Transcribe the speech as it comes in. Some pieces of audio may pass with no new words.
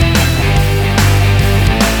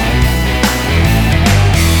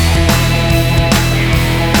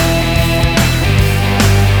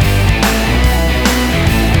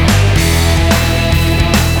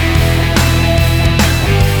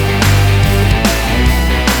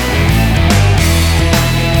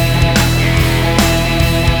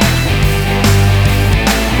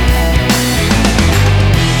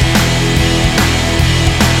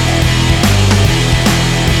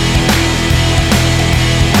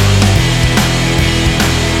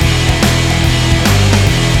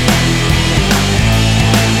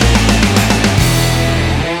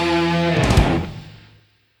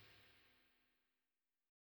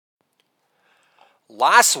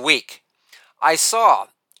Last week, I saw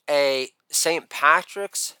a St.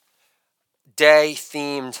 Patrick's Day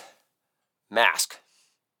themed mask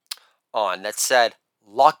on that said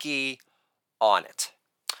Lucky on it.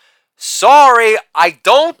 Sorry, I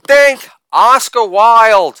don't think Oscar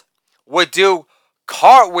Wilde would do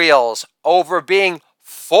cartwheels over being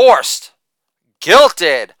forced,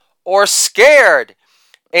 guilted, or scared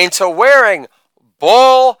into wearing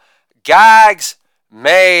bull gags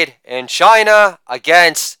made in China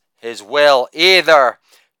against his will either.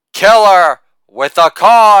 Killer with a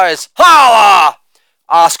cause. Holla!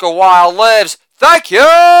 Oscar Wilde lives. Thank you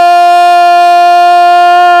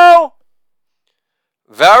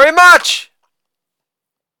very much.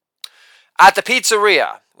 At the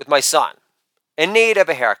pizzeria with my son, in need of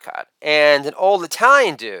a haircut, and an old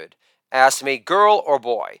Italian dude asked me, girl or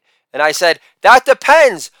boy? And I said, that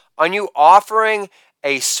depends on you offering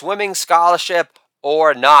a swimming scholarship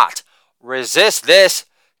or not. Resist this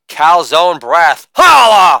calzone breath.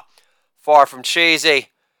 Holla! Far from cheesy.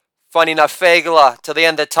 Funny enough, Fagula, till the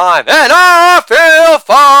end of time. And I feel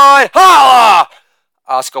fine. Holla!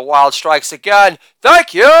 Oscar Wilde strikes again.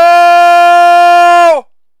 Thank you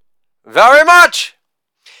very much.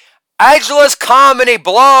 Edgeless comedy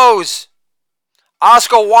blows.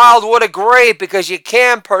 Oscar Wilde would agree because you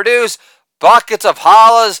can't produce buckets of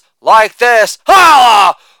hollers like this.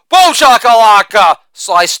 Holla! Boom shakalaka!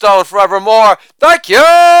 Sly Stone forevermore. Thank you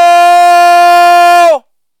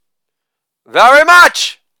very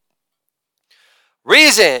much.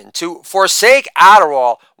 Reason to forsake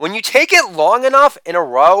Adderall. When you take it long enough in a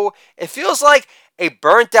row, it feels like a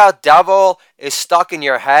burnt out devil is stuck in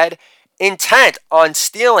your head, intent on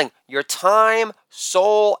stealing your time,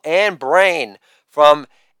 soul, and brain from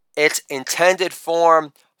its intended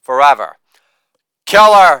form forever.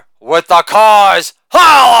 Killer with the cause.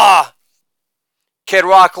 Holla! Kid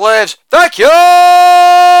Rock lives. Thank you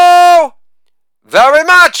very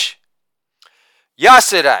much.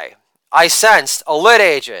 Yesterday, I sensed a lit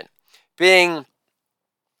agent being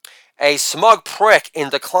a smug prick in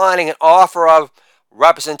declining an offer of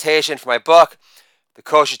representation for my book, The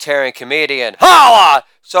Koshertarian Comedian. Holla!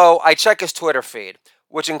 So I check his Twitter feed,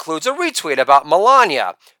 which includes a retweet about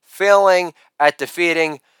Melania failing at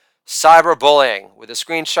defeating cyberbullying with a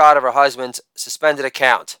screenshot of her husband's suspended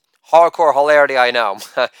account. Hardcore hilarity, I know.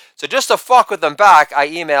 So just to fuck with them back, I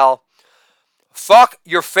email, fuck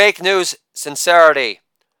your fake news sincerity.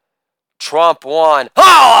 Trump won.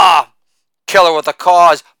 Holla! Killer with a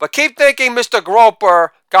cause. But keep thinking Mr.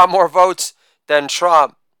 Groper got more votes than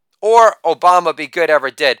Trump. Or Obama be good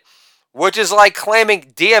ever did. Which is like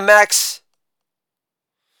claiming DMX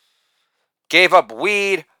gave up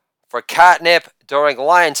weed for catnip during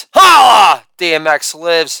Lions. Holla! DMX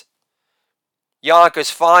lives. Yonkers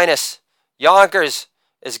finest. Yonkers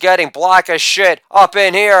is getting black as shit up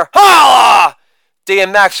in here. Holla!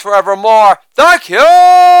 DMX forevermore. Thank you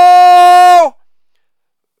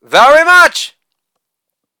very much.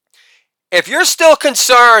 If you're still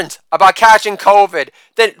concerned about catching COVID,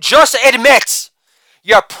 then just admit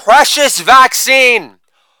your precious vaccine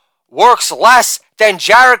works less than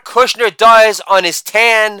Jared Kushner does on his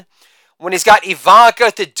tan when he's got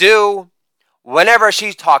Ivanka to do whenever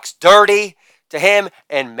she talks dirty to him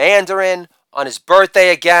in Mandarin on his birthday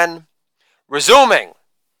again. Resuming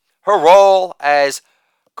her role as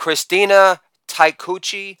Christina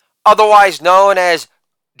Taikuchi, otherwise known as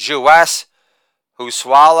Jewess, who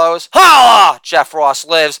swallows. Holla! Jeff Ross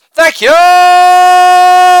lives. Thank you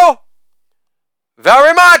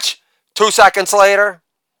very much. 2 seconds later,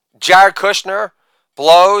 Jared Kushner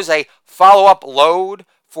blows a follow-up load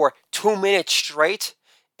for 2 minutes straight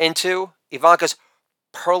into Ivanka's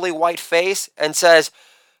pearly white face and says,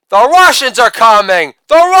 the Russians are coming!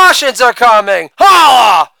 The Russians are coming!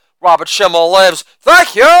 Holla! Robert Schimmel lives.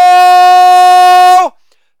 Thank you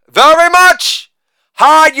very much.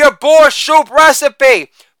 Hide your borscht soup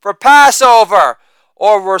recipe for Passover,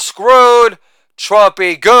 or we're screwed.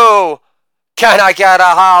 Trumpy goo. Can I get a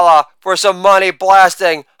holla for some money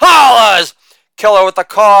blasting? Hollas! Killer with the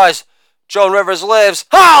cause. Joan Rivers lives.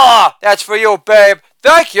 Holla! That's for you, babe.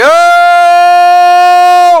 Thank you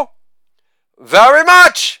very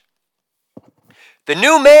much. The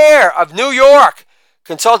new mayor of New York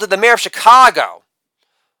consulted the mayor of Chicago,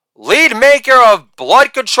 lead maker of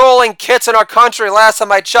blood-controlling kits in our country last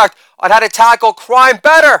time I checked, on how to tackle crime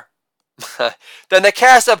better than the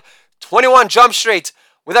cast of 21 Jump Street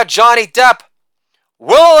without Johnny Depp,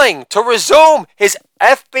 willing to resume his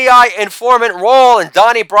FBI informant role in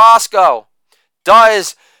Donnie Brasco.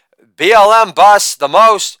 Does BLM bust the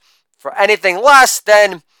most for anything less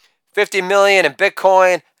than $50 million in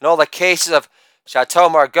Bitcoin and all the cases of Chateau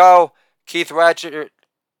Margaux Keith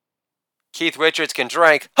Richards can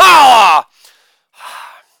drink. Holla!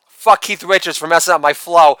 Fuck Keith Richards for messing up my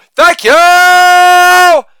flow. Thank you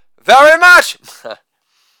very much.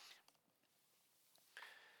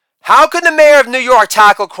 How can the mayor of New York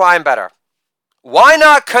tackle crime better? Why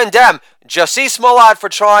not condemn Jussie Smollett for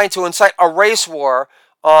trying to incite a race war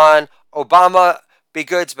on Obama Be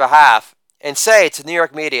Good's behalf and say to New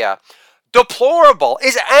York media, deplorable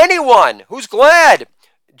is anyone who's glad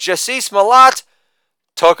Jussie Smollett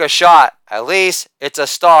took a shot. At least it's a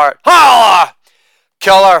start. Holla!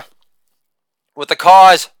 Killer with the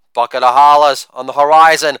cause. Bucket of hollers on the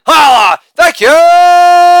horizon. Holla! Thank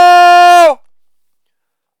you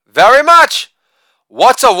very much.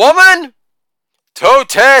 What's a woman? 2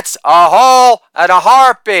 tits, a hole, and a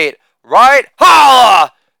heartbeat. Right?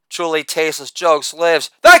 Holla! Truly tasteless jokes lives.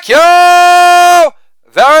 Thank you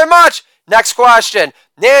very much. Next question.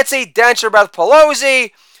 Nancy Denture-Beth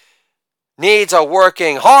Pelosi needs a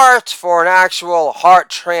working heart for an actual heart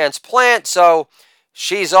transplant, so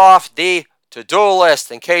she's off the to-do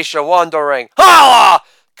list, in case you're wondering. Holla!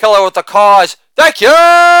 Killer with the cause. Thank you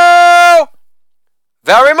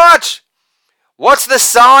very much. What's the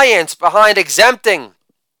science behind exempting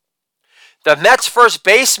the Mets first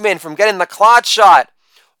baseman from getting the clot shot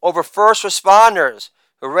over first responders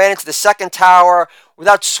who ran into the second tower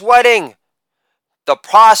without sweating the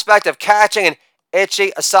prospect of catching an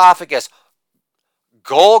itchy esophagus?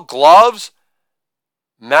 Gold gloves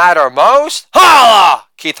matter most? Holla!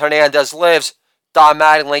 Keith Hernandez lives. Don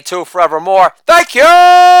Mattingly too forevermore. Thank you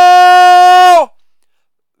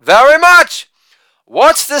very much.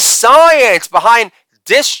 What's the science behind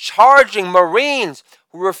discharging Marines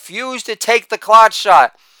who refuse to take the clot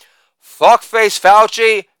shot? Fuckface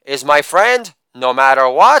Fauci is my friend, no matter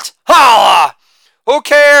what. Holla! Who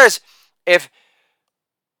cares if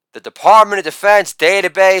the Department of Defense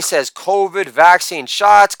database says COVID vaccine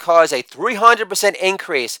shots cause a 300%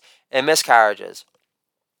 increase in miscarriages?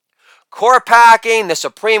 Court packing the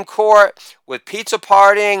Supreme Court with pizza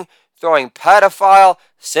partying, throwing pedophile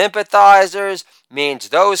sympathizers means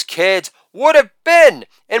those kids would have been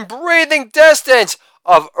in breathing distance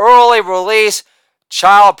of early release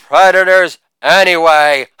child predators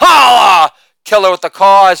anyway. Holla! Killer with the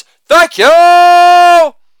cause. Thank you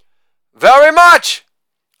very much.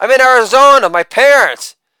 I'm in Arizona, my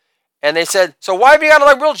parents. And they said, so why have you got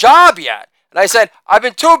a real job yet? And I said, I've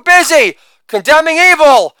been too busy condemning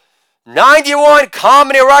evil. 91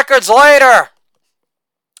 comedy records later.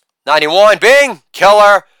 91 being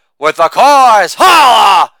Killer with the cause.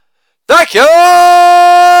 Holla! Thank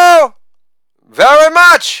you very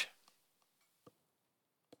much.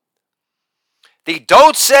 The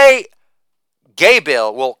Don't Say Gay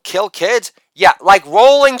bill will kill kids? Yeah, like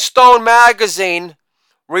Rolling Stone magazine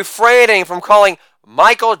refraining from calling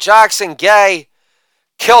Michael Jackson gay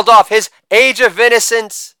killed off his age of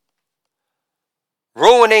innocence,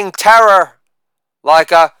 ruining terror like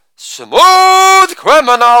a smooth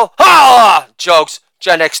criminal. Holla! Jokes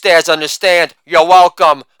Gen X dares understand. You're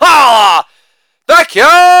welcome. Holla! Thank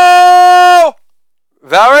you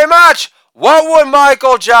very much. What would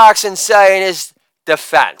Michael Jackson say in his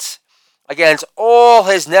defense against all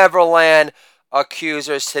his Neverland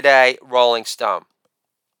accusers today, Rolling Stone?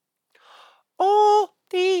 All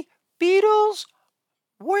the Beatles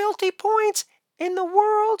royalty points in the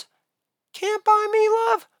world can't buy me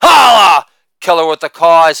love. Holla! Killer with the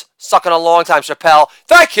cause. Sucking a long time, Chappelle.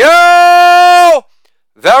 Thank you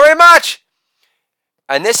very much.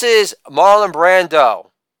 And this is Marlon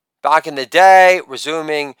Brando. Back in the day,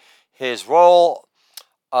 resuming his role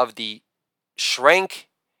of the shrink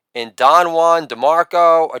in Don Juan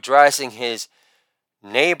DeMarco, addressing his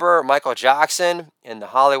neighbor, Michael Jackson, in the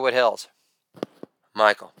Hollywood Hills.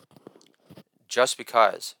 Michael, just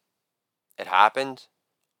because it happened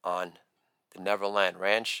on the Neverland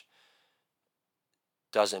Ranch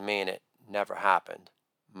doesn't mean it never happened.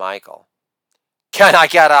 Michael, can I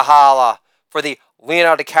get a holla for the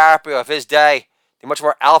Leonardo DiCaprio of his day? The much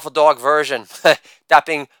more alpha dog version. That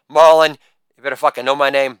being Marlon, you better fucking know my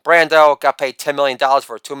name. Brando got paid $10 million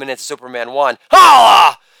for 2 minutes of Superman 1.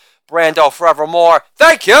 Holla! Brando forevermore.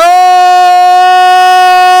 Thank you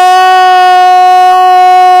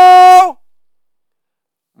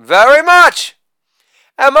very much.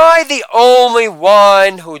 Am I the only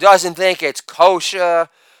one who doesn't think it's kosher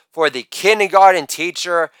for the kindergarten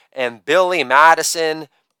teacher and Billy Madison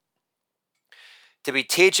to be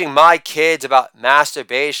teaching my kids about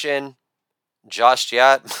masturbation just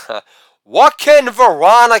yet? What can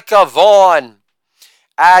Veronica Vaughn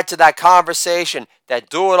add to that conversation that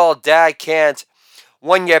Do-It-All Dad can't?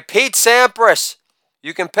 When you're Pete Sampras,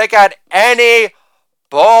 you can pick out any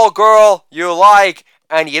ball girl you like,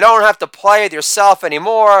 and you don't have to play with yourself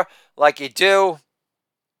anymore like you do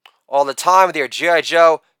all the time with your G.I.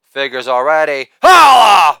 Joe figures already.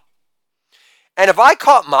 Holla! And if I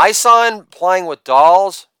caught my son playing with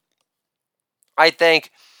dolls, I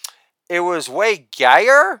think it was way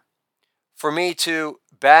gayer for me to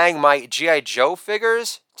bang my G.I. Joe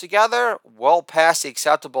figures together well past the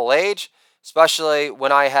acceptable age, especially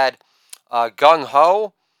when I had Gung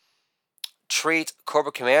Ho treat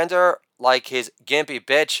Cobra Commander like his gimpy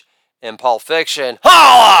bitch in Pulp Fiction.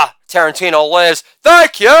 Holla! Tarantino lives.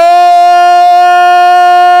 Thank you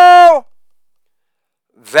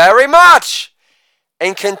very much.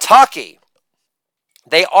 In Kentucky,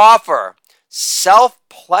 they offer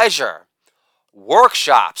self-pleasure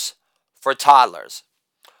workshops for toddlers,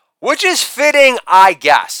 which is fitting, I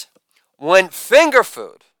guess, when finger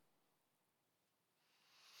food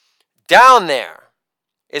down there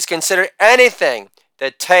is considered anything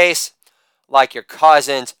that tastes like your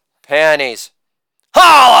cousin's panties.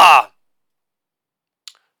 Holla!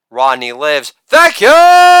 Rodney lives. Thank you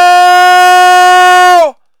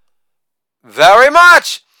very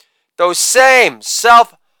much. Those same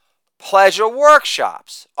self-pleasure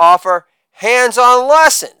workshops offer hands-on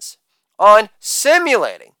lessons on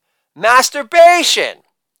simulating masturbation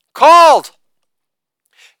called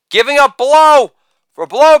Giving Up Blow for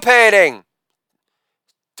Blow Painting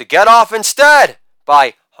to Get Off Instead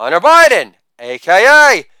by Hunter Biden,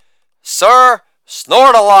 a.k.a. Sir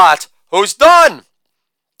Snort-a-Lot, who's done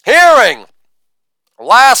hearing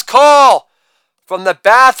last call from the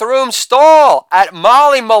bathroom stall at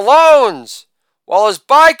Molly Malone's while his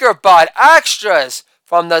biker butt extras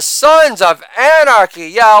from the Sons of Anarchy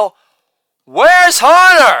yell, "Where's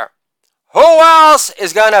Hunter? Who else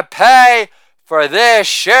is gonna pay for this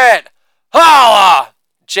shit?" Holla!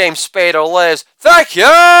 James Spader lives. Thank you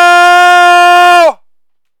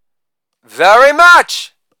very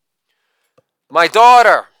much. My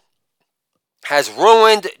daughter has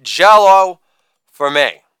ruined Jell-O for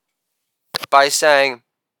me by saying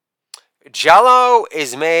Jell-O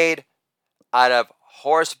is made out of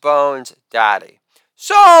horse bones, daddy.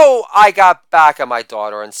 So I got back at my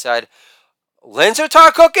daughter and said,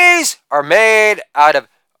 Linzertar cookies are made out of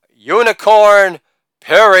unicorn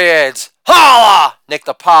periods. Holla! Nick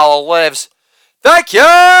DiPaolo lives. Thank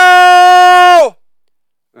you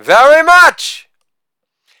very much.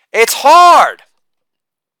 It's hard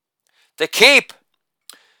to keep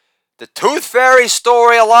the Tooth Fairy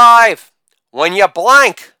story alive when you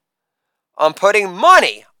blank on putting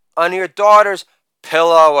money on your daughter's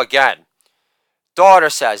pillow again. Daughter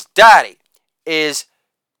says, Daddy, is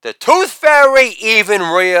the Tooth Fairy even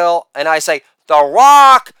real? And I say, The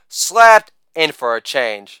Rock slept in for a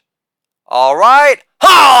change. All right?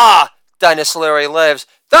 Holla! Dennis Leary lives.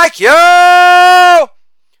 Thank you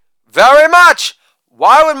very much.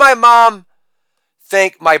 Why would my mom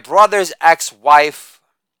think my brother's ex-wife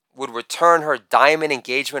would return her diamond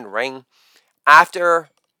engagement ring after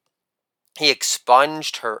he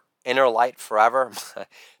expunged her inner light forever?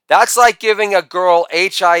 That's like giving a girl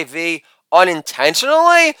HIV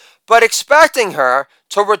unintentionally, but expecting her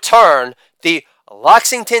to return the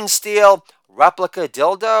Lexington steel replica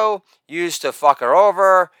dildo used to fuck her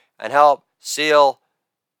over and help seal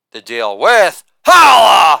the deal with.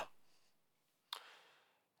 Holla!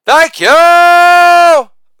 Thank you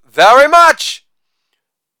very much.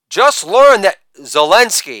 Just learned that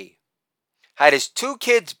Zelensky had his 2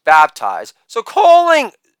 kids baptized. So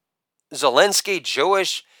calling Zelensky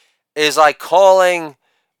Jewish is like calling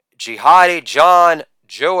Jihadi John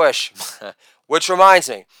Jewish. Which reminds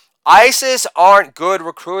me, ISIS aren't good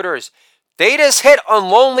recruiters. They just hit on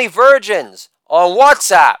lonely virgins on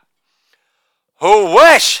WhatsApp who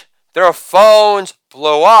wish their phones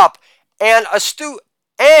blew up, and a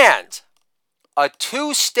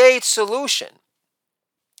 2-state solution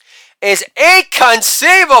is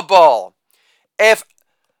inconceivable if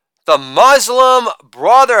the Muslim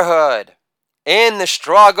Brotherhood in the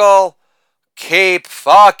struggle keep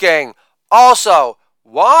fucking. Also,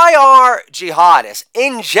 why are jihadists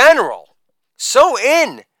in general so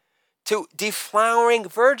into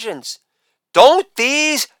deflowering virgins? Don't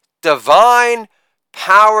these divine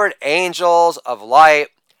powered angels of light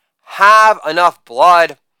have enough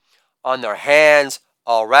blood on their hands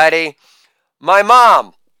already? My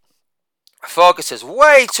mom focuses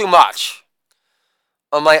way too much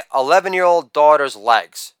on my 11-year-old daughter's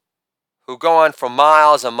legs, who go on for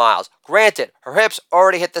miles and miles. Granted, her hips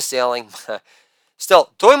already hit the ceiling.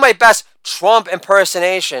 Still, doing my best Trump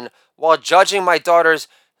impersonation while judging my daughter's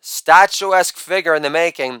statuesque figure in the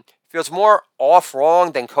making feels more off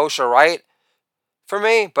wrong than kosher right for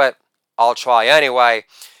me, but I'll try anyway.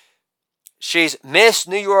 She's Miss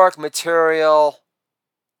New York material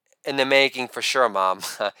in the making for sure, Mom.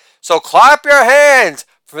 So clap your hands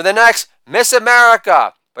for the next Miss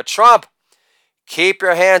America. But Trump, keep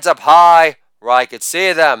your hands up high where I could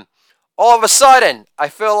see them. All of a sudden, I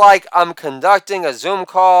feel like I'm conducting a Zoom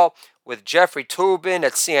call with Jeffrey Toobin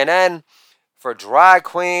at CNN for Drag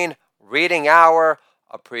Queen Reading Hour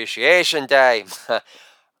Appreciation Day.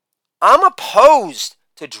 I'm opposed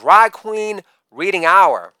to Drag Queen Reading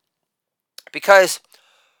Hour because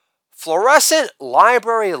fluorescent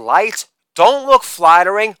library lights don't look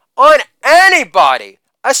flattering on anybody,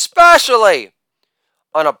 especially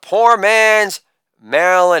on a poor man's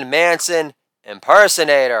Marilyn Manson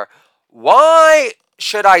impersonator. Why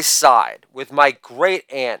should I side with my great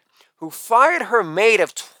aunt who fired her maid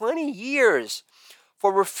of 20 years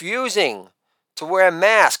for refusing to wear a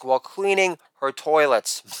mask while cleaning her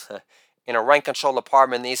toilets in a rent-controlled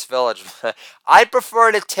apartment in the East Village? I'd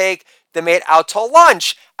prefer to take the maid out to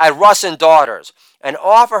lunch at Russ and Daughters and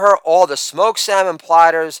offer her all the smoked salmon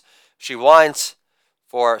platters she wants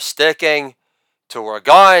for sticking to her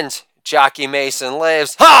guns. Jackie Mason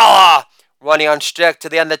lives. Holla! Running on stick to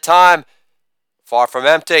the end of time. Far from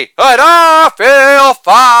empty. And I feel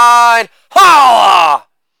fine. Holla!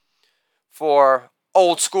 For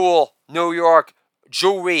old school New York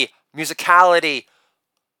jewelry, musicality,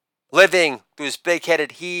 living through this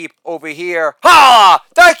big-headed heap over here. Holla!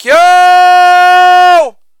 Thank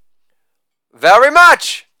you very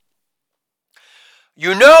much.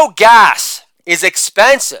 You know gas is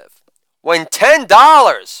expensive when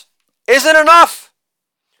 $10 isn't enough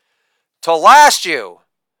to last you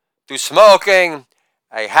through smoking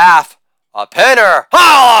a half a pinner.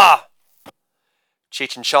 Holla!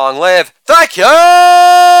 Cheech and Chong live. Thank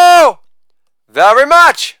you very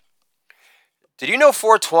much. Did you know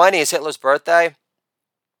 420 is Hitler's birthday?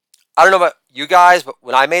 I don't know about you guys, but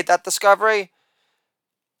when I made that discovery,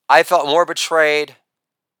 I felt more betrayed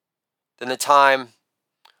than the time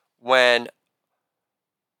when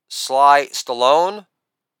Sly Stallone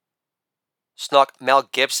snuck Mel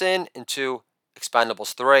Gibson into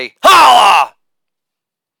Expendables 3. Holla!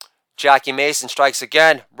 Jackie Mason strikes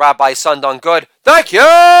again. Rabbi Son done good. Thank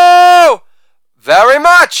you very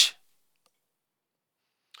much.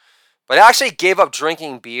 But I actually gave up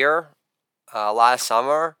drinking beer last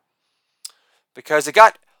summer because it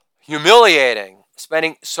got humiliating.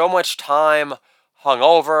 Spending so much time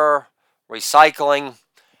hungover, recycling,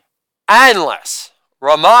 endless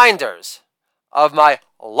reminders of my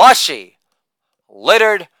lushy,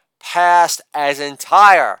 littered past as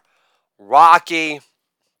entire Rocky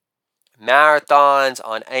marathons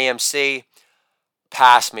on AMC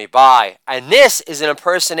passed me by. And this is an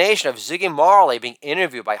impersonation of Ziggy Marley being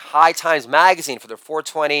interviewed by High Times magazine for their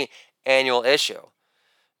 420 annual issue.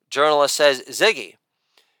 Journalist says, Ziggy,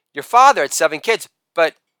 your father had 7 kids,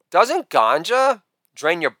 but doesn't ganja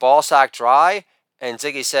drain your ballsack dry? And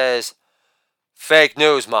Ziggy says, fake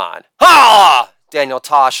news, man. Holla! Daniel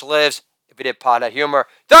Tosh lives. If he did pot that humor,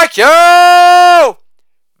 thank you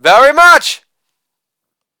very much.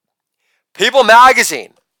 People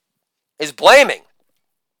magazine is blaming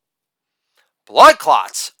blood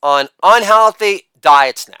clots on unhealthy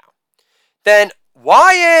diets now. Then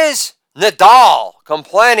why is Nadal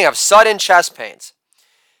complaining of sudden chest pains?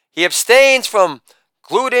 He abstains from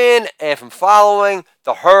gluten and from following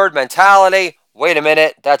the herd mentality. Wait a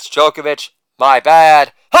minute, that's Djokovic. My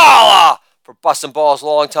bad. Holla! For busting balls a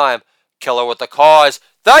long time. Killer with the cause.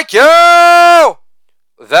 Thank you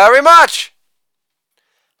very much.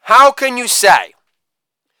 How can you say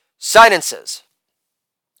sentences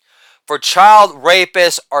for child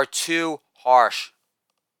rapists are too harsh?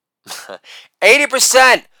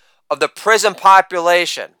 80% of the prison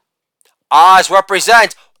population Oz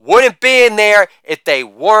represents wouldn't be in there if they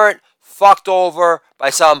weren't fucked over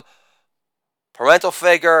by some parental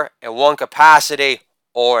figure in one capacity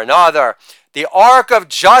or another. The arc of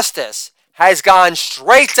justice has gone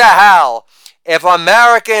straight to hell if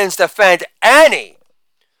Americans defend any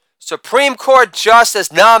Supreme Court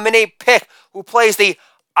Justice nominee pick who plays the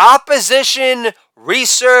opposition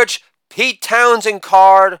research Pete Townsend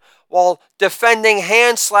card while defending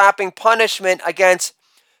hand-slapping punishment against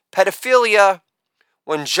pedophilia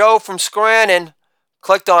when Joe from Scranton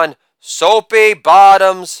clicked on Soapy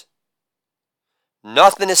Bottoms.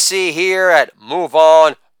 Nothing to see here at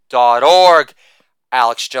MoveOn.org.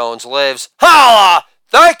 Alex Jones lives. Holla!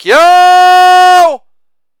 Thank you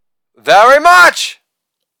very much.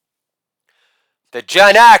 The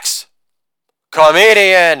Gen X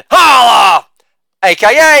comedian. Holla!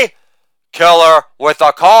 AKA Killer with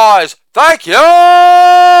a Cause. Thank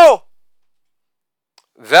you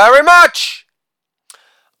Very much.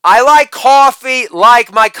 I like coffee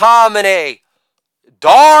like my comedy.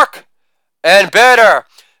 Dark and bitter.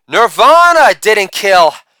 Nirvana didn't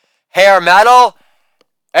kill hair metal.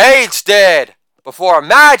 AIDS did. Before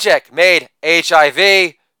magic made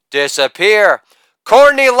HIV disappear.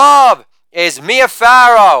 Courtney Love is Mia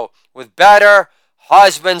Farrow with better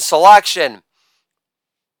husband selection.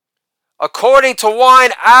 According to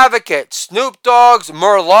Wine Advocate, Snoop Dogg's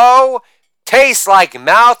Merlot tastes like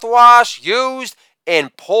mouthwash used in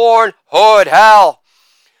porn hood hell.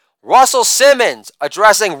 Russell Simmons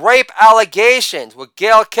addressing rape allegations with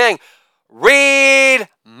Gayle King. Read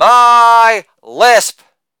my lisp.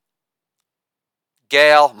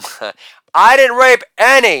 Gayle, I didn't rape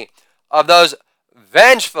any of those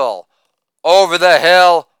vengeful,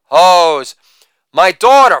 over-the-hill hoes. My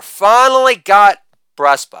daughter finally got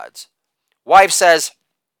breast buds. Wife says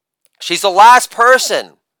she's the last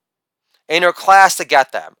person in her class to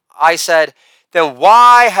get them. I said, then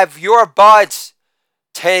why have your buds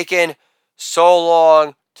taken so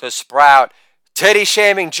long to sprout? Titty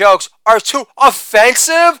shaming jokes are too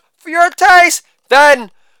offensive for your taste? Then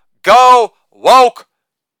go woke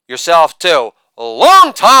yourself too. A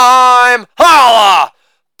long time. Holla!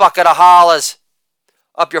 Bucket of hollers.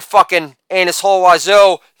 Up your fucking anus hole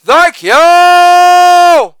wazoo. Thank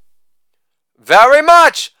you! Very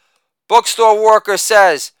much. Bookstore worker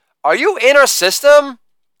says, are you in our system?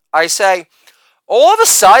 I say, all of a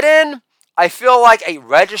sudden, I feel like a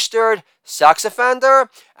registered sex offender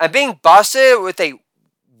and being busted with a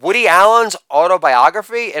Woody Allen's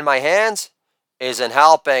autobiography in my hands isn't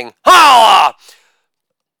helping. Holla!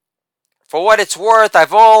 For what it's worth,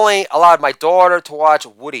 I've only allowed my daughter to watch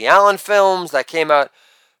Woody Allen films that came out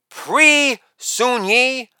pre-Sun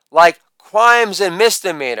Yi, like Crimes and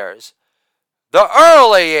Misdemeanors. The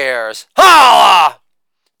early years. Holla!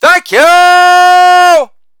 Thank you!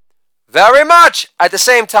 Very much. At the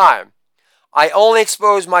same time, I only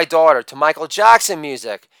exposed my daughter to Michael Jackson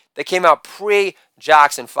music that came out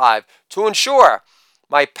pre-Jackson 5 to ensure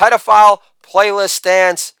my pedophile playlist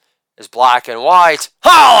stance is black and white.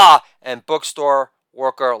 Holla! And bookstore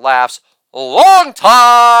worker laughs. A long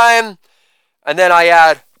time! And then I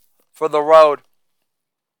add, for the road,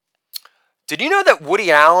 did you know that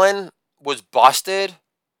Woody Allen was busted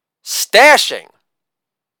stashing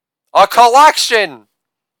a collection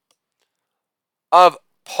of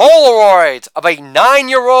Polaroids of a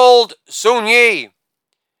 9-year-old Sun Yi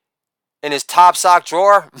in his top sock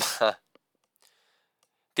drawer?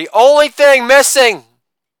 The only thing missing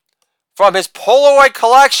from his Polaroid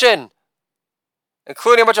collection,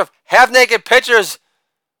 including a bunch of half-naked pictures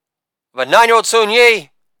of a 9-year-old Sun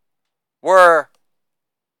Yi, were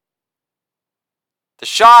the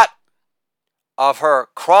shot of her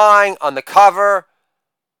crying on the cover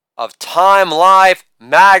of Time Life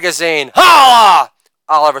magazine. Holla!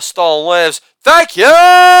 Oliver Stone lives. Thank you!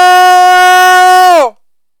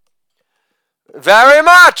 Very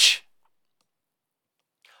much.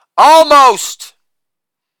 Almost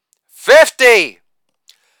 50.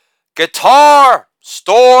 Guitar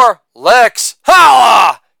store licks.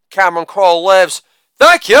 Holla! Cameron Crowe lives.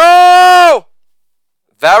 Thank you!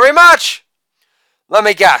 Very much. Let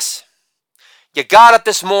me guess. You got up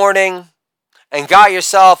this morning and got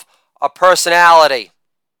yourself a personality.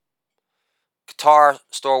 Guitar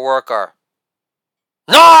store worker.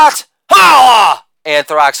 Not! Holla!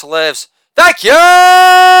 Anthrax lives. Thank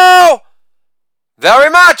you! Very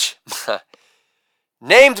much.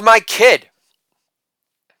 Named my kid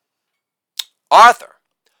Arthur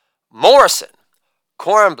Morrison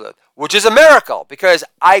Kornbluth, which is a miracle because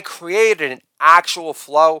I created an actual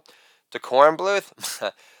flow to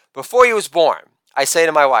Kornbluth. Before he was born, I say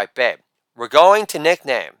to my wife, babe, we're going to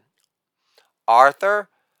nickname Arthur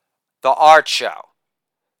the Art Show.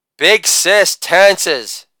 Big sis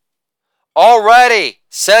tenses. Already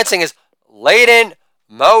sensing his latent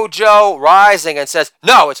mojo rising and says,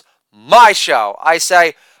 no, it's my show. I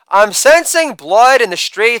say, I'm sensing blood in the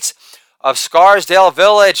streets of Scarsdale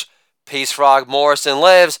Village. Peace Frog Morrison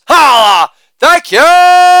lives. Holla! Thank you!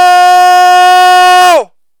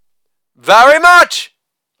 Very much.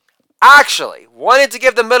 Actually, wanted to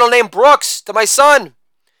give the middle name Brooks to my son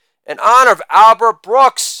in honor of Albert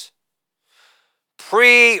Brooks.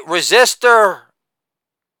 Pre-resistor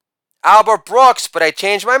Albert Brooks, but I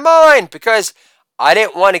changed my mind because I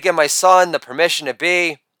didn't want to give my son the permission to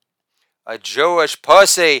be a Jewish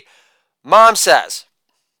pussy. Mom says,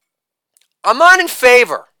 I'm not in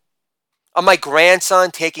favor of my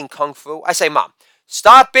grandson taking Kung Fu. I say, Mom,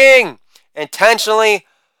 stop being intentionally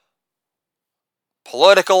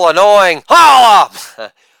political annoying.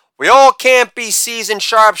 Holla! We all can't be seasoned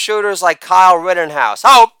sharpshooters like Kyle Rittenhouse.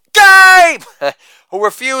 Okay! Who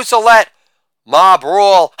refuse to let mob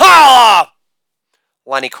rule. Holla!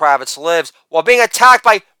 Lenny Kravitz lives while being attacked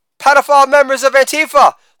by pedophile members of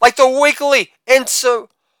Antifa, like the weekly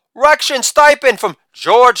insurrection stipend from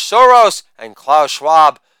George Soros and Klaus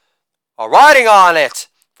Schwab are riding on it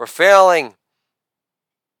for failing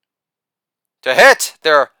to hit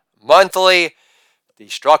their monthly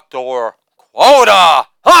destructor quota.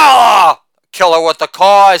 Holla! Killer with the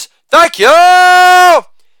cause. Thank you!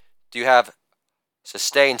 Do you have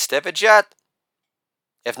sustained stiffage yet?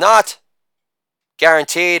 If not,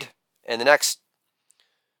 guaranteed in the next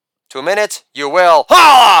 2 minutes, you will.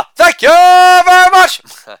 Holla! Thank you very much!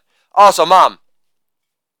 Also, Mom,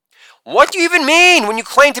 what do you even mean when you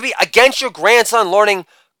claim to be against your grandson learning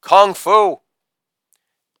Kung Fu?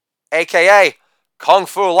 AKA Kung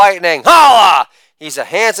Fu Lightning. Holla! He's the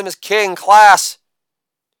handsomest kid in class.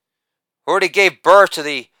 Who already gave birth to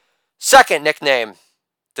the second nickname,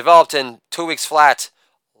 developed in 2 weeks flat.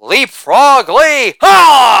 Leapfrog Lee.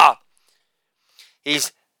 Holla!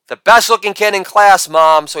 He's the best looking kid in class,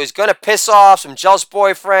 Mom, so he's going to piss off some jealous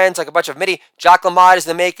boyfriends like a bunch of mini Jack LaMotta's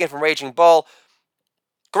in the making from Raging Bull.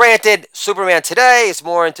 Granted, Superman today is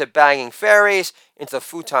more into banging fairies into the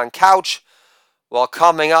futon couch while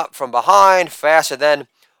coming up from behind faster than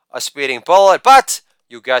a speeding bullet, but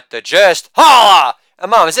you get the gist. Holla!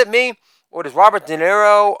 And Mom, is it me, or does Robert De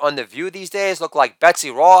Niro on The View these days look like Betsy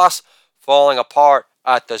Ross falling apart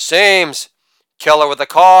at the seams? Killer with a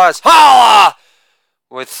cause. Holla!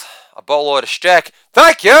 With a boatload of shtick.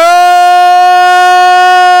 Thank you!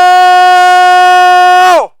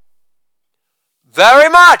 Very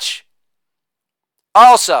much.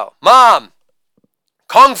 Also, Mom,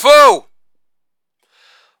 Kung Fu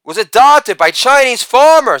was adopted by Chinese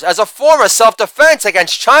farmers as a form of self-defense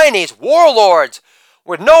against Chinese warlords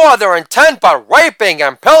with no other intent but raping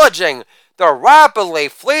and pillaging their rapidly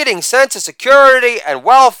fleeting sense of security and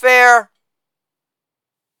welfare.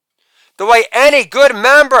 The way any good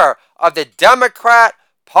member of the Democrat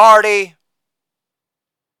Party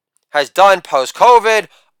has done post-COVID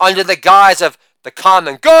under the guise of the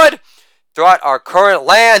common good throughout our current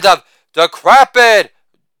land of decrepit,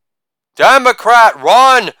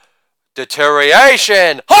 Democrat-run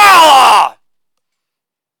deterioration. Holla!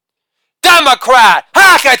 Democrat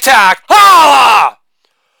hack attack. Holla!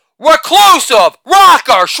 Reclusive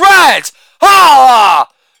rocker shreds. Holla!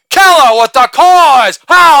 Killer with the cause.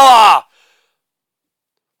 Holla!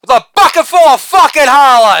 With a bucket full of fucking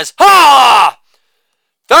hollers. Holla!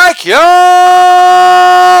 Thank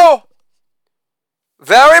you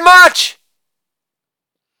very much.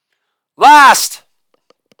 Last,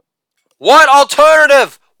 what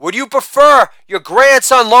alternative would you prefer your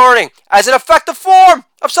grandson learning as an effective form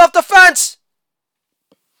of self-defense?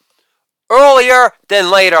 Earlier than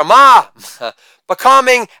later, Ma.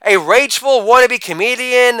 Becoming a rageful wannabe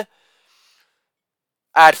comedian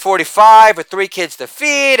at 45 with 3 kids to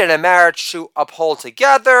feed and a marriage to uphold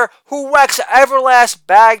together, who wrecks Everlast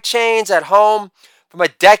bag chains at home from a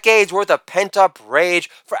decade's worth of pent-up rage,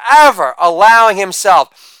 forever allowing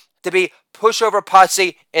himself to be pushover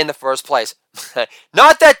pussy in the first place.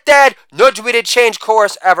 Not that Dad nudged me to change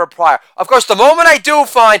course ever prior. Of course, the moment I do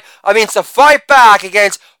find a means to fight back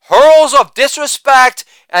against hurls of disrespect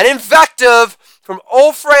and invective from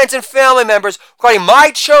old friends and family members regarding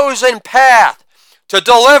my chosen path to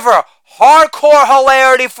deliver hardcore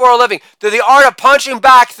hilarity for a living through the art of punching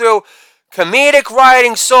back through comedic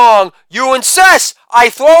writing song, you insist I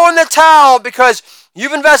throw in the towel because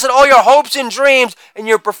you've invested all your hopes and dreams in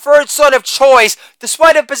your preferred son of choice,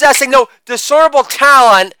 despite him possessing no discernible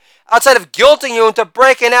talent outside of guilting you into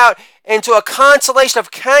breaking out into a constellation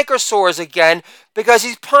of canker sores again because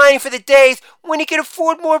he's pining for the days when he can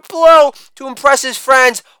afford more blow to impress his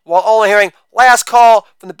friends while only hearing last call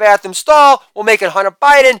from the bathroom stall while making Hunter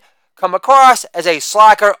Biden come across as a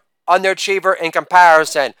slacker underachiever in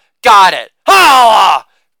comparison. Got it. Holla!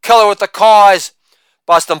 Killer with the cause.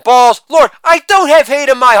 Busting balls. Lord, I don't have hate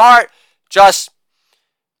in my heart. Just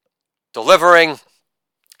delivering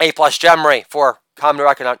A+ Gemry for Common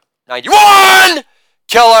Record 91.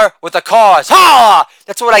 Killer with a cause. Holla!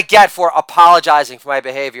 That's what I get for apologizing for my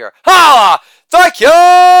behavior. Holla! Thank you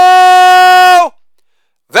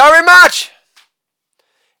very much.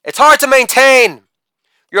 It's hard to maintain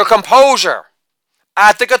your composure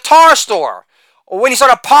at the guitar store or when you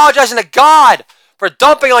start apologizing to God for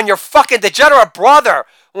dumping on your fucking degenerate brother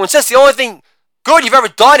who insists the only thing good you've ever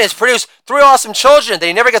done is produce 3 awesome children that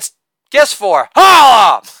he never gets gifts for.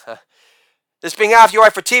 Holla! This being after you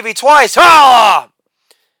write for TV twice. Holla!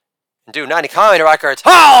 And do 90 comedy records.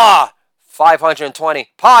 Holla! 520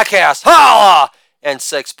 podcasts, holla, and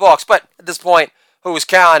 6 books. But at this point, who's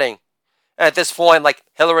counting? And at this point, like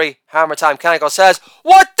Hillary Hammer Time Chemical says,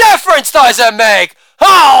 what difference does it make?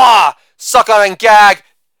 Holla! Suck on and gag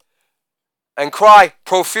and cry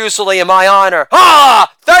profusely in my honor. Holla!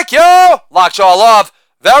 Thank you! Lockjaw love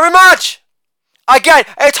very much. Again,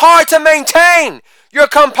 it's hard to maintain your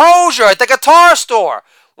composure at the guitar store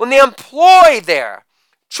when the employee there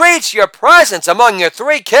treats your presence among your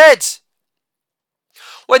 3 kids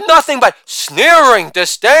with nothing but sneering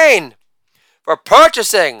disdain for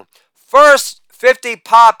purchasing first 50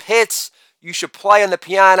 pop hits you should play on the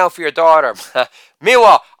piano for your daughter.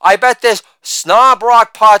 Meanwhile, I bet this snob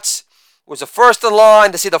rock putz was the first in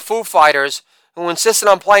line to see the Foo Fighters, who insisted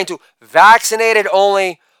on playing to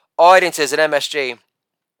vaccinated-only audiences at MSG.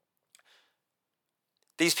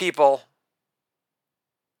 These people,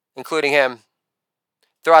 including him,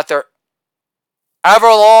 throughout their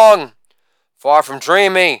ever-long, far from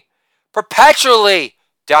dreamy, perpetually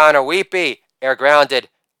down or weepy, air-grounded,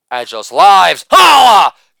 edgeless lives.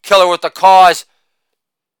 Holla! Killer with the cause.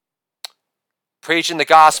 Preaching the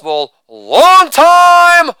gospel long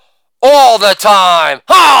time, all the time.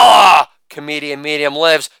 Holla! Comedian medium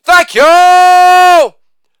lives. Thank you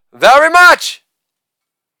very much.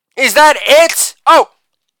 Is that it? Oh,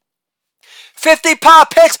 50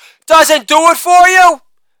 pop hits doesn't do it for you?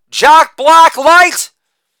 Jack Black Light?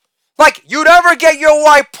 Like, you'd ever get your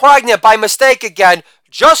wife pregnant by mistake again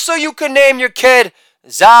just so you can name your kid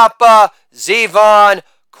Zappa, Zevon,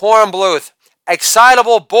 Kornbluth.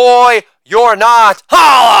 Excitable boy, you're not.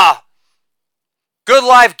 Holla! Good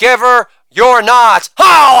life giver, you're not.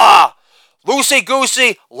 Holla! Loosey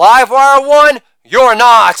Goosey, Livewire 1, you're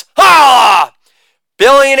not. Holla!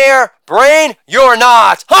 Billionaire brain, you're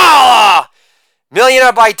not. Holla!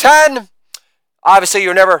 Millionaire by 10, obviously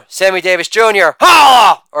you're never Sammy Davis Jr.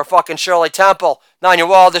 Holla! Or fucking Shirley Temple, not in your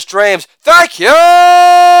wildest dreams. Thank you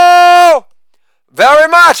very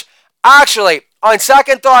much. Actually, on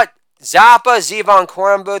second thought, Zappa, Zevon,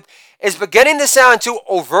 Kornbluth is beginning to sound too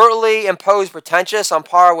overtly imposed pretentious on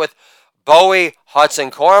par with Bowie, Hudson,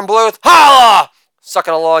 Kornbluth. Holla!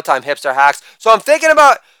 Sucking a long time hipster hacks. So I'm thinking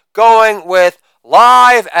about going with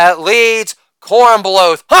Live at Leeds,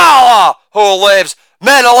 Kornbluth. Holla! Who lives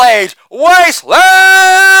middle age wasteland.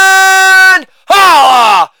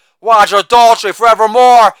 Holla! Watch adultery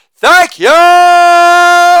forevermore. Thank you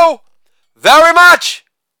very much.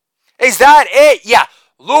 Is that it? Yeah.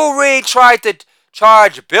 Lou Reed tried to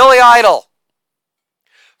charge Billy Idol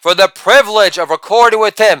for the privilege of recording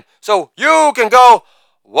with him, so you can go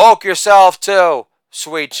woke yourself too,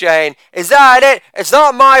 sweet Jane. Is that it? It's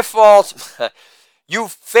not my fault. You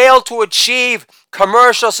failed to achieve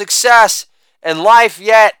commercial success in life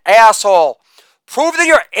yet, asshole. Prove that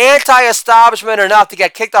you're anti-establishment enough to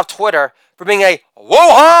get kicked off Twitter for being a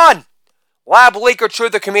Wuhan lab leaker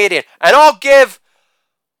truther comedian, and I'll give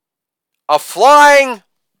a flying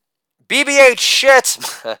BB-8 shit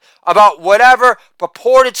about whatever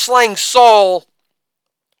purported slang soul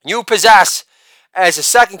you possess as the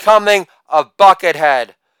second coming of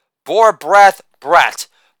Buckethead, Bore Breath Brett.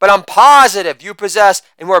 But I'm positive you possess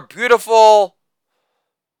a more beautiful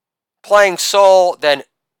playing soul than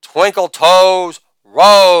Twinkle Toes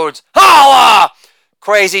Rhodes. Holla!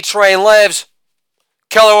 Crazy Train lives.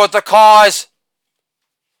 Killer with the cause.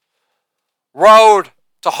 Road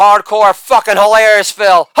to hardcore fucking hilarious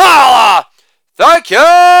Phil. Holla! Thank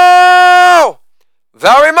you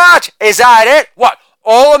very much. Is that it? What?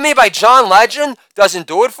 All of Me by John Legend doesn't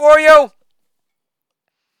do it for you?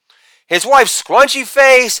 His wife's scrunchy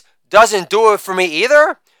face doesn't do it for me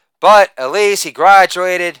either, but at least he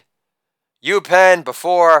graduated UPenn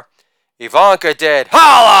before Ivanka did.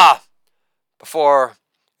 Holla! Before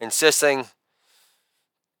insisting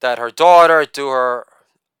that her daughter do her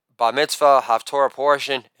bar mitzvah, haftorah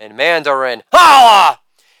portion in Mandarin. Holla!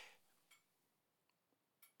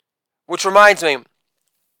 Which reminds me,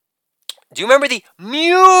 do you remember the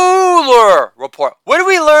Mueller report? What did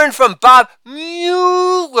we learn from Bob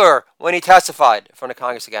Mueller when he testified in front of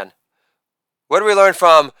Congress again? What did we learn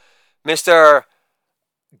from Mr.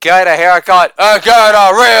 Get a haircut and get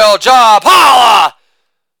a real job? Holla!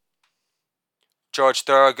 George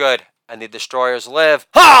Thorogood and the Destroyers live.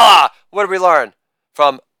 Holla! What did we learn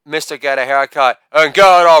from Mr. Get a haircut and get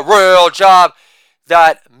a real job?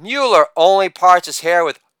 That Mueller only parts his hair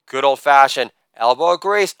with good old-fashioned elbow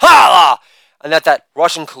grease. Holla! And that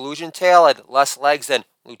Russian collusion tale had less legs than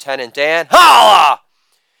Lieutenant Dan. Holla!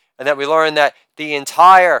 And that we learned that the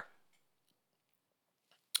entire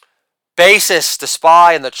basis to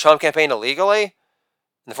spy in the Trump campaign illegally, in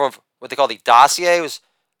the form of what they call the dossier, was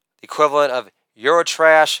the equivalent of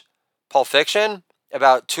Eurotrash Pulp Fiction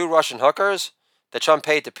about two Russian hookers that Trump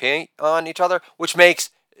paid to pee on each other, which makes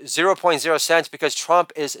 0.0 sense because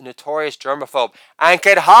Trump is a notorious germaphobe and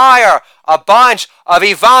could hire a bunch of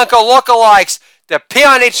Ivanka lookalikes to pee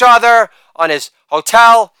on each other on his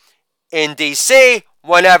hotel in D.C.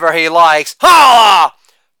 whenever he likes. Holla!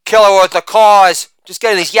 Killer with the cause. Just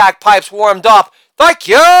getting these yak pipes warmed up. Thank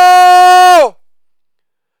you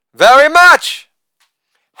very much.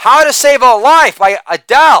 How to Save a Life by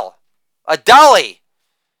Adele. Adele.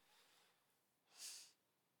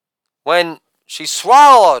 When she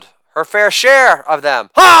swallowed her fair share of them.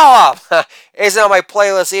 Holla! Isn't on my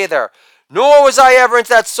playlist either. Nor was I ever into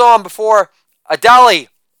that song before Adele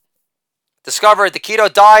discovered the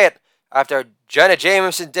keto diet after Jenna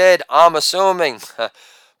Jameson did, I'm assuming.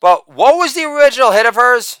 But what was the original hit of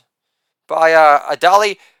hers by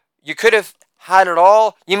Adele? You could have had it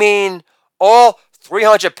all? You mean all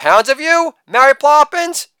 300 pounds of you, Mary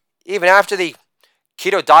Poppins? Even after the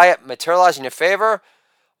keto diet materialized in your favor?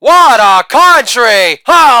 What a country!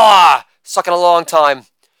 Holla! Sucking a long time.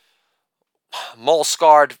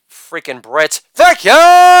 Mole-scarred freaking Brits. Thank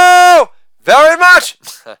you very much.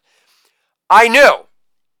 I Knew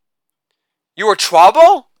You Were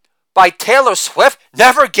Trouble by Taylor Swift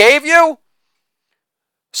never gave you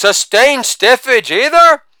sustained stiffage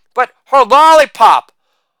either, but her lollipop,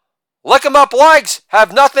 lick 'em up legs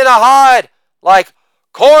have nothing to hide, like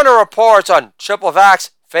corner reports on triple vax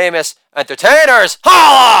famous entertainers.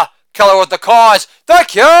 Holla! Killer with the cause.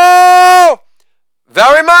 Thank you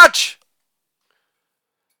very much.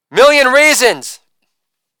 Million Reasons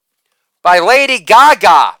by Lady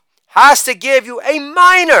Gaga has to give you a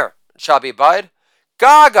minor, chubby bud.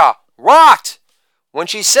 Gaga rocked when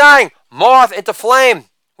she sang Moth into Flame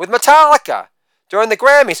with Metallica during the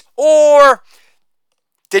Grammys. Or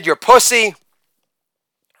did your pussy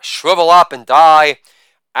shrivel up and die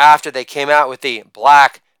after they came out with the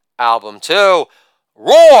Black Album too?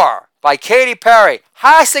 Roar by Katy Perry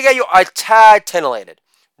has to get you a tad titillated,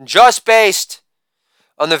 just based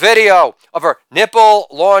on the video of her nipple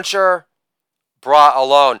launcher bra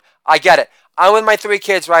alone. I get it. I'm with my 3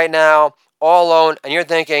 kids right now, all alone, and you're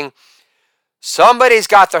thinking, somebody's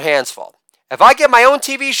got their hands full. If I get my own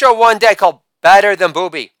TV show one day called Better Than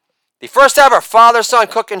Booby, the first ever father-son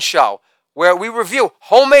cooking show where we review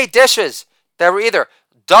homemade dishes that were either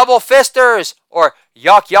double fisters or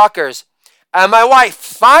yuck yuckers, and my wife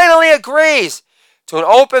finally agrees to an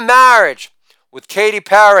open marriage with Katy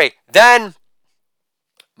Perry, then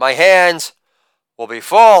my hands will be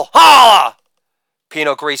full. Holla!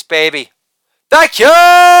 Pinot Grease, baby. Thank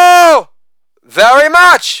you very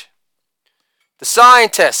much. The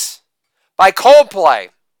Scientists by Coldplay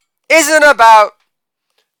isn't about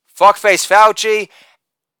fuckface Fauci,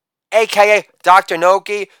 a.k.a. Dr.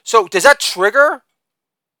 Noki. So does that trigger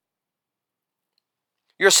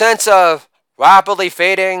your sense of rapidly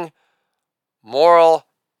fading moral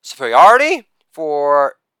superiority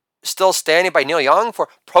for still standing by Neil Young, for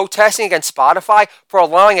protesting against Spotify, for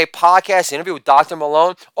allowing a podcast interview with Dr.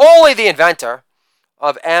 Malone, only the inventor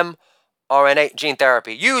of mRNA gene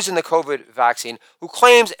therapy used in the COVID vaccine, who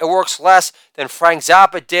claims it works less than Frank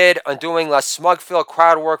Zappa did on doing less smug-filled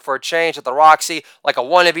crowd work for a change at the Roxy, like a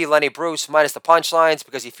wannabe Lenny Bruce minus the punchlines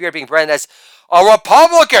because he feared being branded as a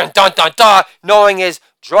Republican, dun dun dun, knowing his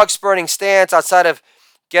drug-spurning stance outside of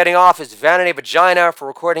getting off his vanity vagina for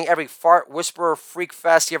recording every fart whisperer freak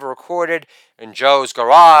fest he ever recorded in Joe's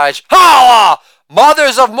garage. Holla!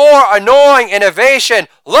 Mothers of more annoying innovation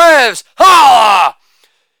lives. Holla!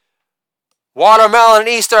 Watermelon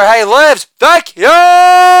Easter hay lives. Thank you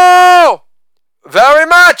very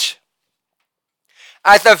much.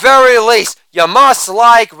 At the very least, you must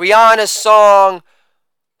like Rihanna's song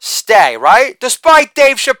Stay, right? Despite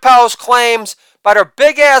Dave Chappelle's claims about her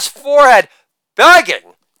big-ass forehead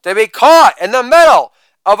begging to be caught in the middle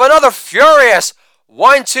of another furious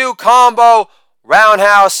 1-2 combo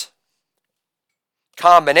roundhouse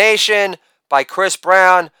combination by Chris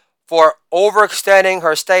Brown for overextending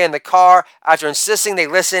her stay in the car after insisting they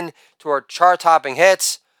listen to her chart-topping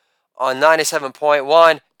hits on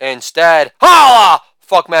 97.1 instead. Holla!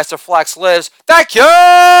 Funkmaster Flex lives. Thank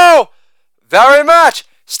you very much.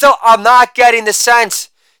 Still, I'm not getting the sense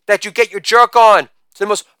that you get your jerk on to the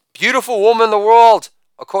most beautiful woman in the world,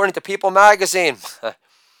 according to People magazine.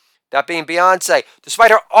 That being Beyonce,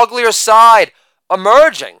 despite her uglier side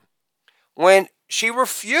emerging when she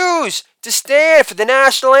refused to stand for the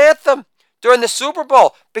national anthem during the Super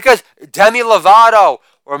Bowl because Demi Lovato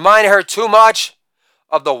reminded her too much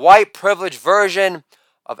of the white privileged version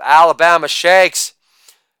of Alabama Shakes.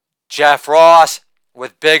 Jeff Ross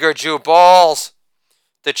with bigger Jew balls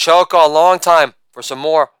to choke on long time for some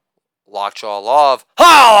more Lockjaw love.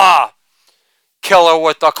 Holla! Killer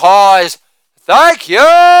with the cause. Thank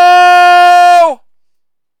you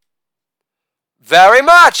very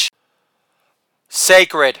much.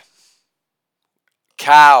 Sacred.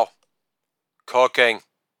 Cow. Cooking.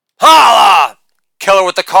 Holla! Killer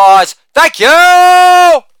with the cause. Thank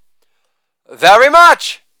you very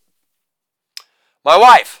much. My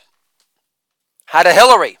wife had a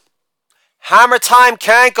Hillary Hammer Time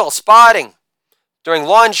Cankle spotting during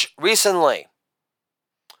lunch recently.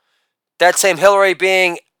 That same Hillary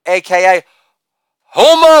being aka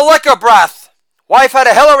Homa Liquor Breath. Wife had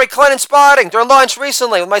a Hillary Clinton spotting during lunch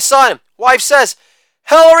recently with my son. Wife says,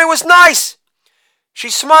 Hillary was nice. She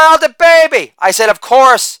smiled at baby. I said, of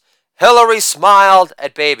course, Hillary smiled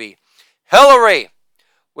at baby. Hillary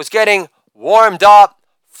was getting warmed up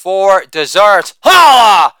for dessert.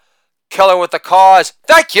 Holla! Killer with the cause.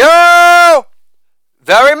 Thank you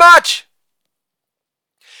very much.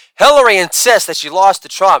 Hillary insists that she lost to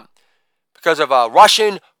Trump because of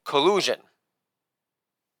Russian collusion.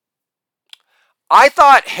 I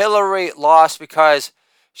thought Hillary lost because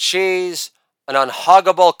she's an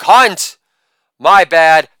unhuggable cunt. My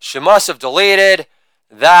bad. She must have deleted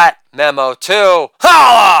that memo too.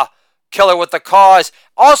 Holla! Killer with the cause.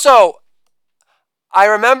 Also, I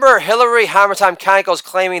remember Hillary Hammertime Cankles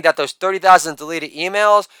claiming that those 30,000 deleted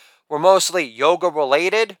emails were mostly yoga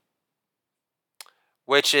related,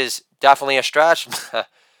 which is definitely a stretch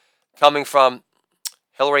coming from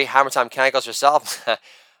Hillary Hammertime Cankles herself.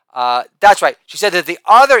 That's right. She said that the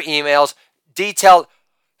other emails detailed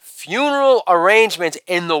funeral arrangements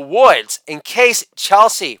in the woods in case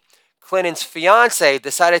Chelsea, Clinton's fiance,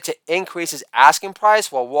 decided to increase his asking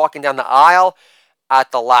price while walking down the aisle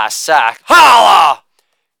at the last sack. Holla!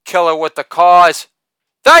 Killer with the cause.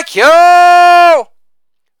 Thank you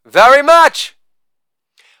very much.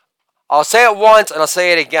 I'll say it once and I'll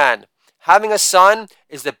say it again. Having a son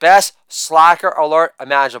is the best slacker alert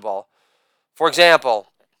imaginable. For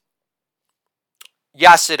example,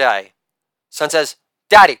 yesterday, son says,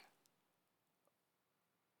 Daddy,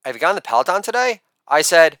 have you gotten the Peloton today? I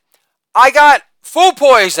said, I got food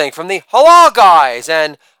poisoning from the halal guys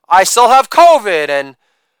and I still have COVID and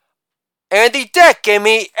Andy Dick gave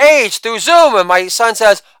me AIDS through Zoom. And my son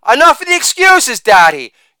says, enough of the excuses,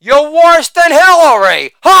 Daddy. You're worse than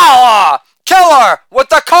Hillary. Holla! Killer with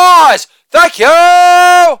the cause. Thank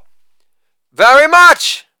you very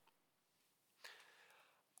much.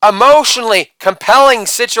 Emotionally compelling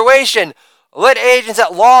situation. Lit agents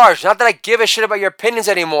at large. Not that I give a shit about your opinions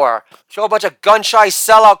anymore. Show a bunch of gun-shy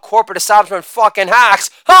sellout corporate establishment fucking hacks.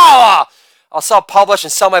 Holla! I'll self-publish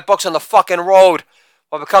and sell my books on the fucking road.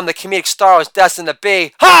 I'll become the comedic star I was destined to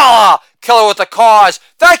be. Holla! Killer with the cause.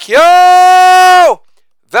 Thank you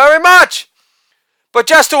very much. But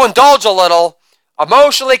just to indulge a little,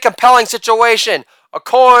 emotionally compelling situation. A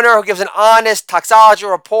coroner who gives an honest toxology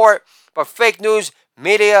report about fake news,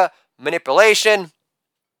 media manipulation.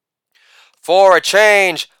 For a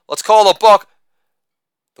change, let's call the book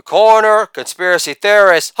The Coroner, Conspiracy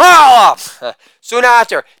Theorist. Holla! Soon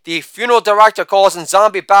after, the funeral director calls in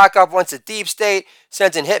zombie backup once the deep state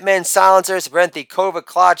sends in hitmen silencers to prevent the COVID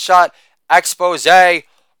clot shot expose.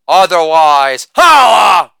 Otherwise,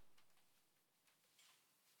 holla!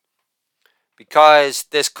 Because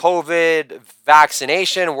this COVID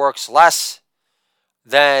vaccination works less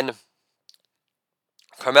than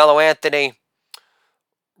Carmelo Anthony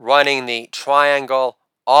running the triangle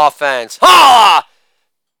offense. Holla!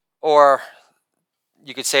 Or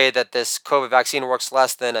you could say that this COVID vaccine works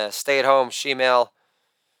less than a stay-at-home she-male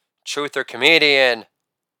truther comedian,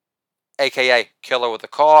 a.k.a. Killer with a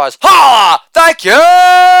cause. Holla! Thank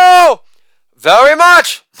you very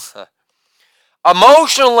much.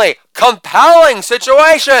 Emotionally compelling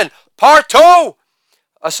situation. Part 2.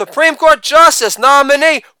 A Supreme Court Justice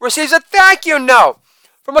nominee receives a thank you note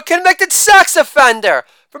from a convicted sex offender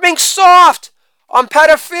for being soft on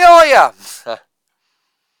pedophilia.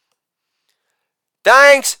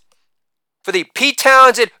 Thanks for the Pete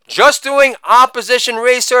Townsend Just Doing Opposition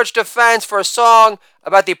Research defense for a song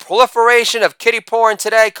about the proliferation of kiddie porn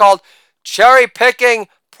today called Cherry Picking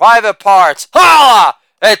Private Parts. Holla!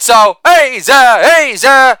 It's so easy, easy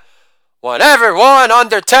when everyone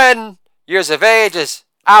under 10 years of age is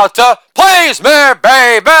out to please me,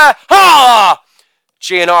 baby. Holla!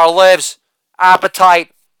 GNR Lives,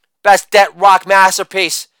 Appetite, best debt rock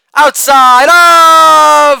masterpiece outside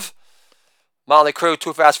of Motley Crue,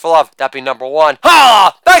 Too Fast for Love. That'd be number 1.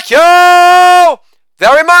 Holla! Thank you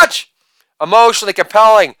very much. Emotionally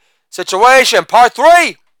compelling situation. Part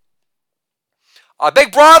 3. A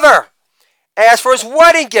big brother asked for his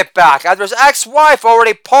wedding gift back after his ex-wife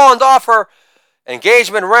already pawned off her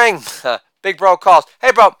Engagement ring. Big bro calls.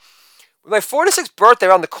 Hey, bro. With my 46th birthday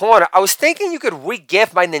around the corner, I was thinking you could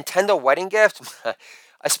re-gift my Nintendo wedding gift.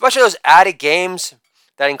 Especially those added games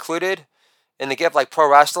that included in the gift, like Pro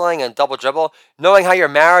Wrestling and Double Dribble. Knowing how your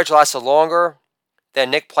marriage lasted longer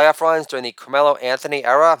than Nick playoff runs during the Carmelo Anthony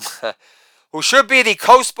era. Who should be the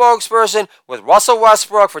co-spokesperson with Russell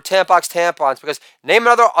Westbrook for Tampax Tampons, because name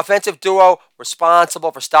another offensive duo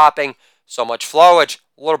responsible for stopping so much flowage.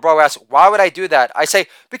 Little bro asks, why would I do that? I say,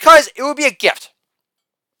 because it would be a gift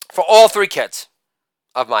for all three kids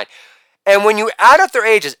of mine. And when you add up their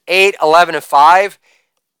ages, 8, 11, and 5,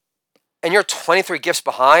 and you're 23 gifts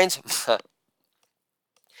behind,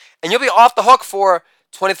 and you'll be off the hook for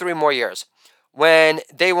 23 more years, when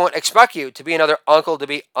they won't expect you to be another uncle to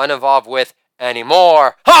be uninvolved with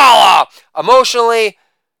anymore. Holla! Emotionally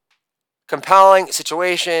compelling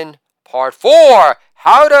situation, part 4.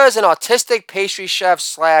 How does an autistic pastry chef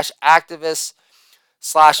slash activist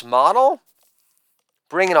slash model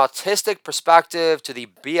bring an autistic perspective to the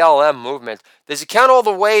BLM movement? Does he count all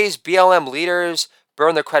the ways BLM leaders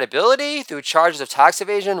burn their credibility through charges of tax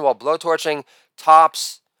evasion while blowtorching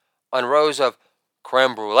tops on rows of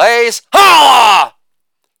creme brulees? Holla!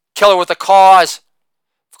 Killer with a cause.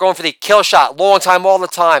 Going for the kill shot, long time, all the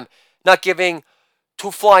time. Not giving two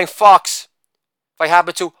flying fucks if I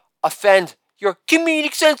happen to offend your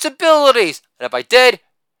comedic sensibilities. And if I did,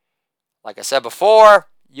 like I said before,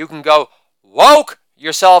 you can go woke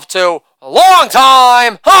yourself to a long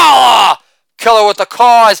time. Holla! Killer with the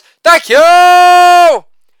cause. Thank you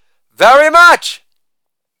very much.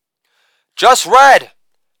 Just read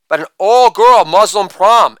about an all-girl Muslim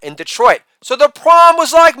prom in Detroit. So the prom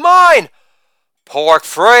was like mine.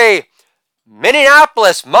 Pork-free.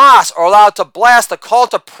 Minneapolis mosques are allowed to blast the call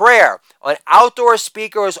to prayer on outdoor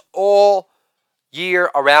speakers all year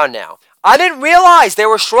around now. I didn't realize they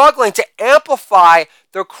were struggling to amplify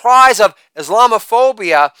their cries of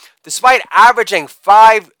Islamophobia despite averaging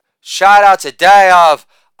 5 shout-outs a day of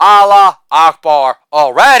Allah Akbar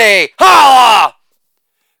already. Allah!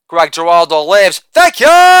 Greg Giraldo lives. Thank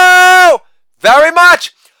you very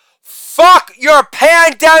much. Fuck your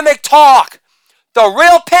pandemic talk. The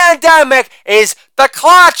real pandemic is the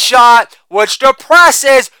clot shot, which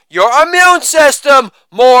depresses your immune system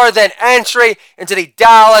more than entry into the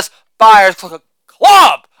Dallas Buyers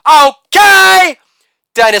Club. Okay?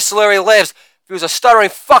 Dennis Leary lives. He was a stuttering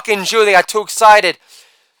fucking Jew that got too excited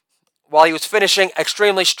while he was finishing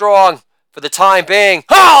extremely strong for the time being.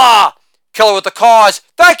 Holla! Killer with the cause.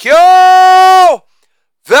 Thank you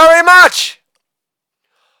very much.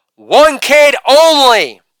 One kid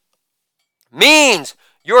only means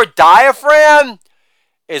your diaphragm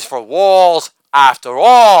is for walls after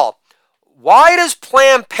all. Why does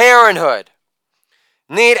Planned Parenthood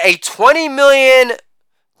need a $20 million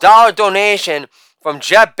donation from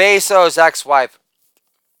Jeff Bezos' ex-wife?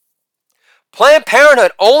 Planned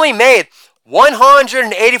Parenthood only made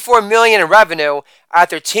 $184 million in revenue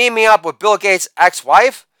after teaming up with Bill Gates'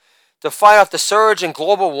 ex-wife to fight off the surge in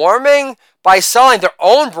global warming by selling their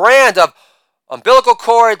own brand of umbilical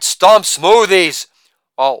cord stump smoothies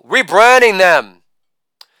while rebranding them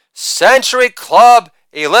Century Club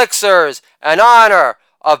Elixirs in honor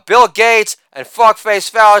of Bill Gates and fuckface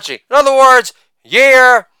Fauci. In other words,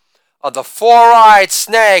 year of the four-eyed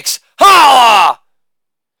snakes. Holla!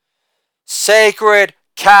 Sacred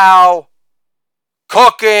cow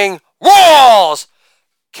cooking rules.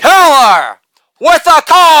 Killer with a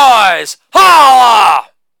cause. Holla!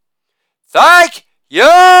 Thank you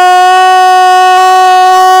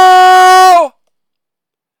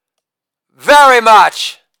very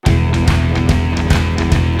much.